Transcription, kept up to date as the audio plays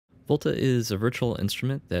Volta is a virtual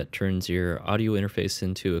instrument that turns your audio interface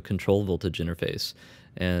into a control voltage interface.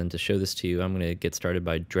 And to show this to you, I'm going to get started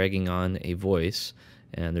by dragging on a voice,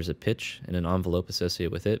 and there's a pitch and an envelope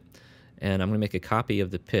associated with it. And I'm going to make a copy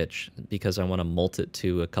of the pitch because I want to mult it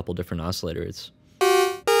to a couple different oscillators.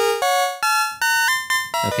 Okay,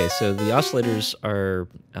 so the oscillators are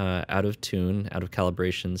out of tune, out of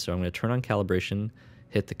calibration, so I'm going to turn on calibration,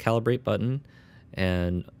 hit the calibrate button,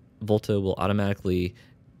 and Volta will automatically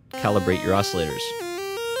calibrate your oscillators.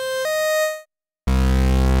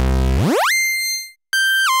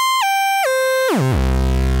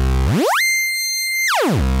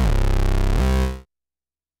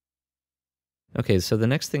 Okay, so the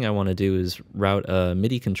next thing I want to do is route a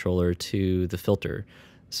MIDI controller to the filter.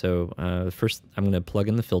 So first I'm going to plug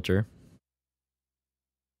in the filter,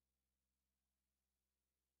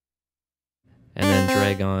 and then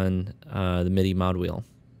drag on the MIDI mod wheel.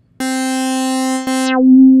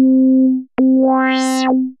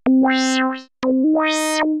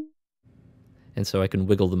 And so I can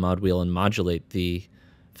wiggle the mod wheel and modulate the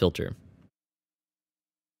filter.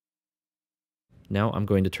 Now I'm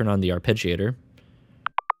going to turn on the arpeggiator.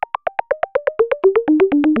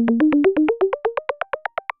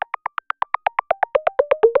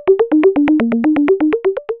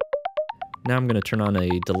 Now I'm going to turn on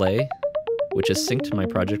a delay, which is synced to my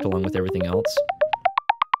project along with everything else.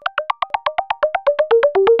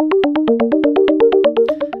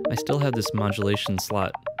 I still have this modulation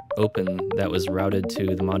slot open that was routed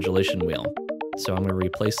to the modulation wheel. So I'm going to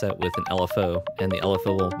replace that with an LFO, and the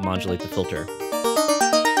LFO will modulate the filter.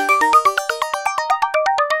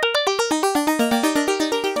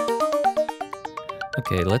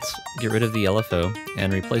 Okay, let's get rid of the LFO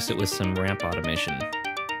and replace it with some ramp automation.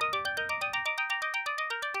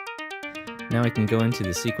 Now I can go into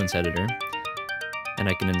the sequence editor, and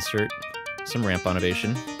I can insert some ramp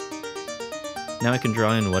automation. Now I can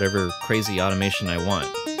draw in whatever crazy automation I want.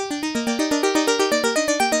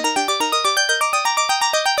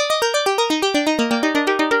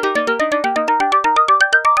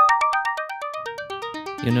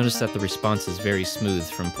 You'll notice that the response is very smooth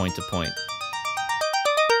from point to point.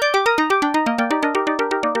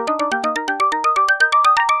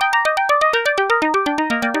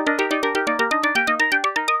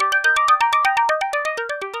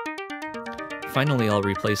 Finally, I'll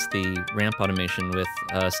replace the ramp automation with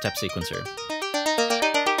a step sequencer.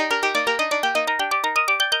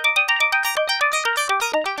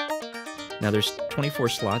 Now there's 24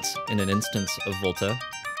 slots in an instance of Volta,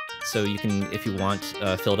 so you can, if you want,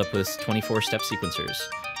 fill it up with 24 step sequencers.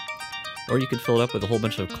 Or you could fill it up with a whole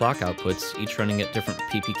bunch of clock outputs, each running at different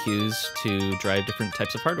PPQs to drive different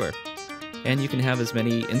types of hardware. And you can have as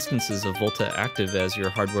many instances of Volta active as your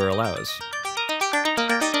hardware allows.